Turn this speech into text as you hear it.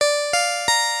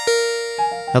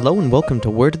Hello and welcome to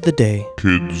Word of the Day.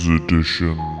 Kids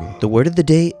Edition. The word of the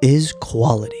day is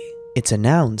quality. It's a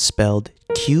noun spelled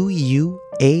Quality,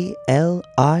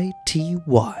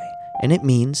 and it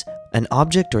means an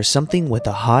object or something with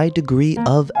a high degree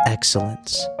of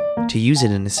excellence. To use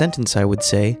it in a sentence, I would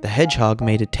say, the hedgehog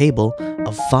made a table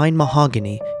of fine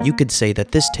mahogany. You could say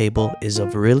that this table is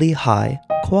of really high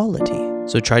quality.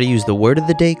 So try to use the word of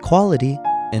the day, quality,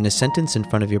 in a sentence in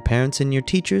front of your parents and your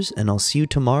teachers, and I'll see you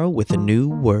tomorrow with a new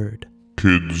word.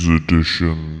 Kids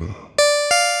Edition.